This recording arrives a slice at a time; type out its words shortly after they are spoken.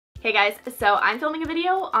Hey guys, so I'm filming a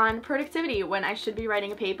video on productivity when I should be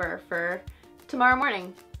writing a paper for tomorrow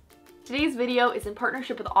morning. Today's video is in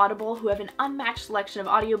partnership with Audible, who have an unmatched selection of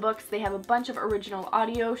audiobooks. They have a bunch of original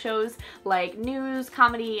audio shows like news,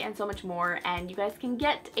 comedy, and so much more, and you guys can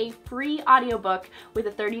get a free audiobook with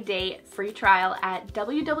a 30-day free trial at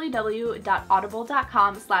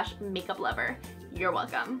www.audible.com/makeuplover. You're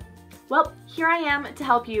welcome. Well, here I am to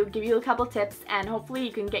help you, give you a couple tips, and hopefully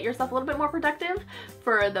you can get yourself a little bit more productive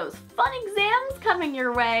for those fun exams coming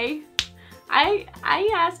your way. I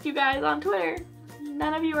asked you guys on Twitter.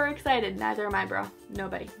 None of you are excited. Neither am I, bro.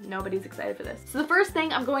 Nobody's excited for this. So the first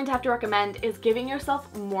thing I'm going to have to recommend is giving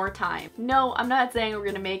yourself more time. No, I'm not saying we're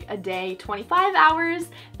gonna make a day 25 hours.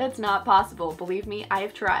 That's not possible. Believe me, I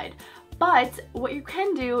have tried. But what you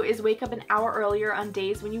can do is wake up an hour earlier on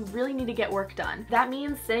days when you really need to get work done. That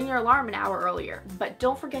means setting your alarm an hour earlier, but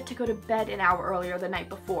don't forget to go to bed an hour earlier the night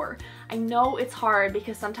before. I know it's hard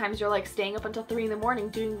because sometimes you're like staying up until 3 in the morning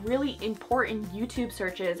doing really important YouTube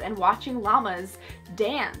searches and watching llamas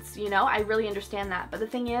dance, you know? I really understand that. But the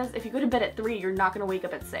thing is, if you go to bed at 3, you're not gonna wake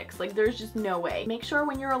up at 6. Like, there's just no way. Make sure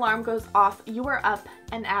when your alarm goes off, you are up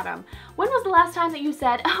and at 'em. When was the last time that you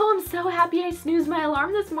said, "Oh, I'm so happy I snoozed my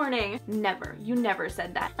alarm this morning"? Never. You never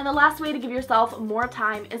said that. And the last way to give yourself more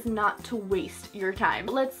time is not to waste your time.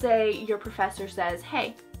 Let's say your professor says,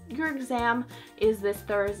 "Hey, your exam is this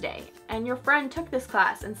Thursday," and your friend took this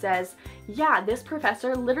class and says, "Yeah, this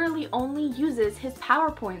professor literally only uses his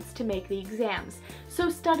PowerPoints to make the exams, so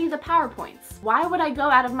study the PowerPoints." Why would I go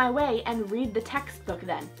out of my way and read the textbook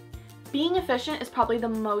then? Being efficient is probably the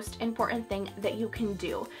most important thing that you can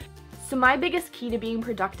do. So my biggest key to being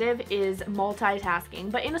productive is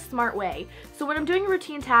multitasking, but in a smart way. So when I'm doing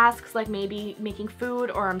routine tasks like maybe making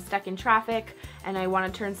food, or I'm stuck in traffic and I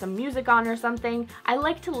want to turn some music on or something, I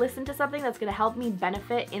like to listen to something that's going to help me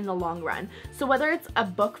benefit in the long run. So whether it's a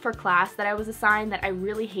book for class that I was assigned that I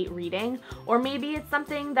really hate reading, or maybe it's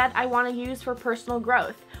something that I want to use for personal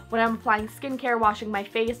growth. When I'm applying skincare, washing my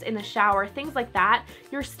face, in the shower, things like that,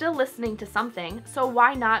 you're still listening to something, so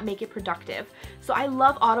why not make it productive? So I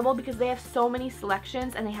love Audible because they have so many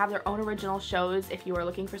selections and they have their own original shows if you are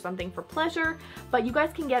looking for something for pleasure, but you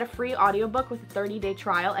guys can get a free audiobook with a 30-day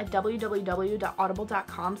trial at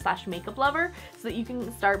www.audible.com/makeuplover so that you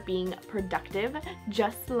can start being productive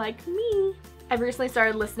just like me. I've recently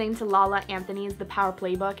started listening to Lala Anthony's The Power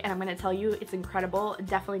Playbook, and I'm going to tell you it's incredible.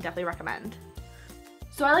 Definitely recommend.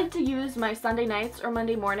 So I like to use my Sunday nights or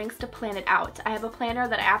Monday mornings to plan it out. I have a planner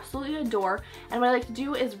that I absolutely adore, and what I like to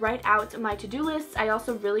do is write out my to-do lists. I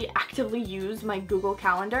also really actively use my Google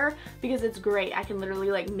Calendar because it's great. I can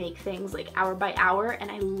literally like make things like hour by hour,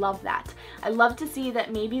 and I love that. I love to see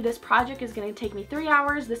that maybe this project is going to take me 3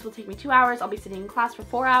 hours, this will take me 2 hours, I'll be sitting in class for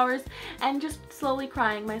 4 hours and just slowly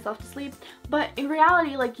crying myself to sleep. But in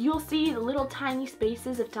reality, like, you'll see the little tiny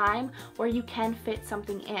spaces of time where you can fit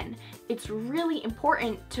something in. It's really important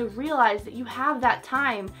to realize that you have that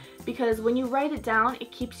time, because when you write it down,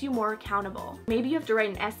 it keeps you more accountable. Maybe you have to write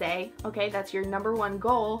an essay, okay, that's your #1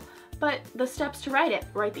 goal, but the steps to write it: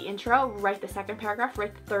 write the intro, write the second paragraph,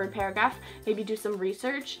 write the third paragraph, maybe do some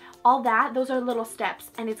research, all that, those are little steps,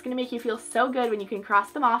 and it's gonna make you feel so good when you can cross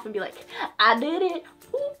them off and be like, I did it,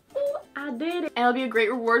 ooh, ooh, I did it. And it'll be a great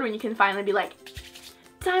reward when you can finally be like,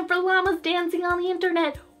 time for llamas dancing on the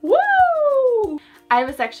internet, woo! I have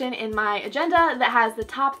a section in my agenda that has the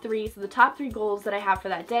top 3, so the top 3 goals that I have for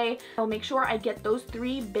that day. I'll make sure I get those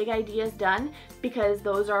 3 big ideas done because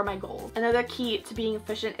those are my goals. Another key to being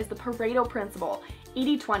efficient is the Pareto principle,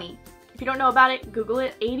 80-20. If you don't know about it, Google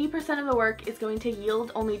it. 80% of the work is going to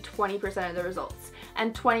yield only 20% of the results,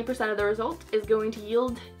 and 20% of the result is going to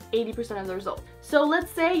yield 80% of the result. So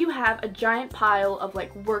let's say you have a giant pile of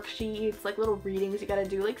like worksheets, like little readings you gotta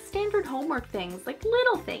do, like standard homework things, like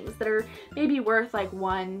little things that are maybe worth like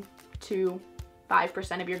 1 to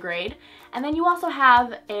 5% of your grade. And then you also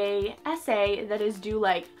have a essay that is due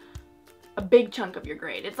like a big chunk of your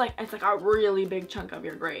grade. It's like a really big chunk of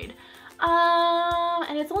your grade.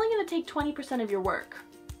 And it's only gonna take 20% of your work.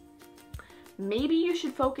 Maybe you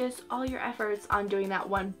should focus all your efforts on doing that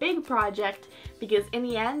one big project, because in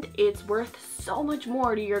the end, it's worth so much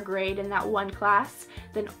more to your grade in that one class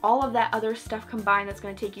than all of that other stuff combined that's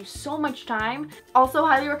going to take you so much time. Also,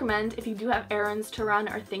 highly recommend, if you do have errands to run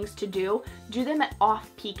or things to do them at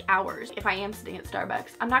off-peak hours. If I am sitting at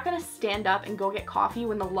Starbucks, I'm not going to stand up and go get coffee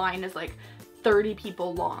when the line is like 30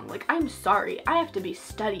 people long. Like, I'm sorry, I have to be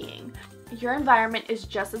studying. Your environment is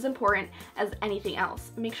just as important as anything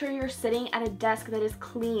else. Make sure you're sitting at a desk that is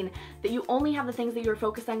clean, that you only have the things that you're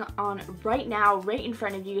focusing on right now, right in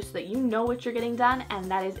front of you, so that you know what you're getting done, and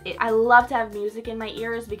that is it. I love to have music in my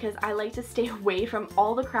ears because I like to stay away from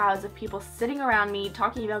all the crowds of people sitting around me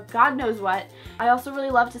talking about God knows what. I also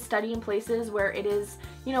really love to study in places where it is,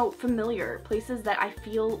 you know, familiar, places that I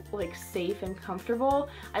feel like safe and comfortable.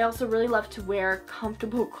 I also really love to wear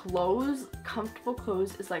comfortable clothes. Comfortable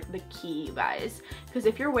clothes is like the key, you guys, because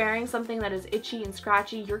if you're wearing something that is itchy and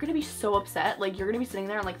scratchy, you're gonna be so upset. Like, you're gonna be sitting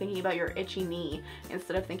there and like thinking about your itchy knee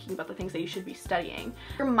instead of thinking about the things that you should be studying.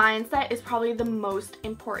 Your mindset is probably the most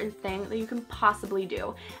important thing that you can possibly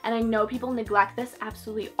do, and I know people neglect this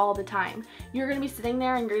absolutely all the time. You're gonna be sitting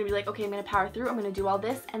there and you're gonna be like, okay, I'm gonna power through, I'm gonna do all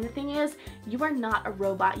this, and the thing is, you are not a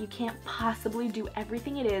robot. You can't possibly do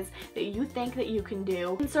everything it is that you think that you can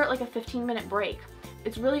do. Insert like a 15-minute break.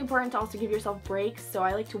 It's really important to also give yourself breaks, so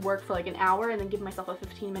I like to work for like an hour and then give myself a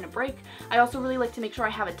 15-minute break. I also really like to make sure I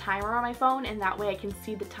have a timer on my phone, and that way I can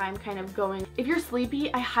see the time kind of going. If you're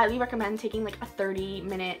sleepy, I highly recommend taking like a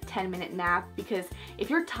 30-minute, 10-minute nap, because if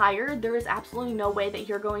you're tired, there is absolutely no way that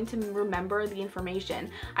you're going to remember the information.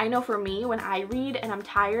 I know for me, when I read and I'm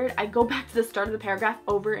tired, I go back to the start of the paragraph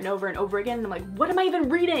over and over and over again, and I'm like, what am I even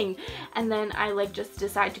reading? And then I like just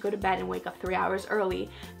decide to go to bed and wake up 3 hours early,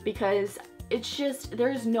 because it's just,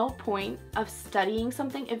 there's no point of studying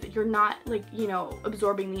something if you're not, like, you know,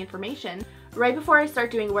 absorbing the information. Right before I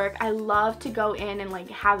start doing work, I love to go in and like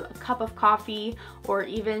have a cup of coffee, or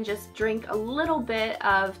even just drink a little bit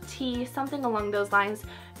of tea, something along those lines,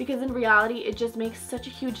 because in reality it just makes such a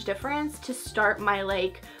huge difference to start my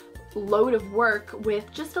like load of work with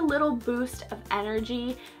just a little boost of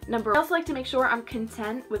energy. I also like to make sure I'm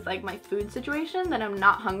content with like my food situation, that I'm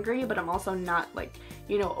not hungry but I'm also not like,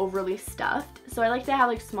 you know, overly stuffed. So I like to have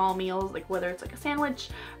like small meals, like whether it's like a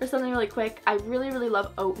sandwich or something really quick. I really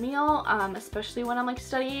love oatmeal, especially when I'm like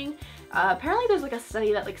studying. Apparently there's like a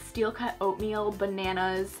study that like steel cut oatmeal,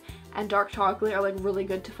 bananas, and dark chocolate are like really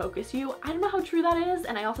good to focus you. I don't know how true that is,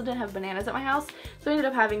 and I also didn't have bananas at my house, so I ended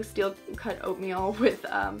up having steel cut oatmeal with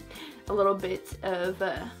a little bit of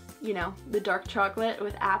you know, the dark chocolate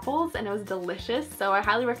with apples, and it was delicious. So I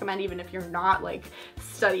highly recommend, even if you're not like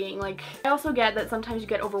studying. Like, I also get that sometimes you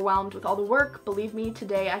get overwhelmed with all the work. Believe me,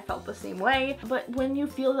 today I felt the same way. But when you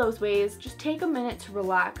feel those ways, just take a minute to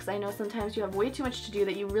relax. I know sometimes you have way too much to do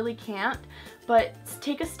that you really can't, but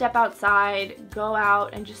take a step outside, go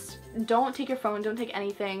out, and just don't take your phone, don't take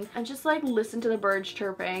anything, and just like listen to the birds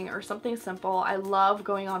chirping or something simple. I love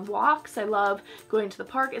going on walks. I love going to the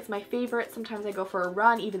park. It's my favorite. Sometimes I go for a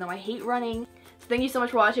run, even though I hate running. So thank you so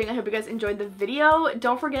much for watching. I hope you guys enjoyed the video.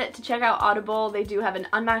 Don't forget to check out Audible. They do have an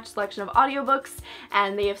unmatched selection of audiobooks,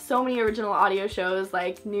 and they have so many original audio shows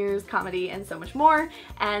like news, comedy, and so much more.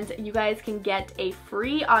 And you guys can get a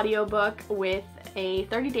free audiobook with a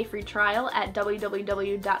 30-day free trial at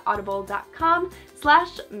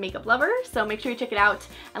www.audible.com/makeuplover. So make sure you check it out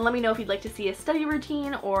and let me know if you'd like to see a study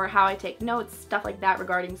routine or how I take notes, stuff like that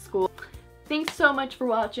regarding school. Thanks so much for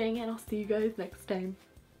watching, and I'll see you guys next time.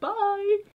 Bye!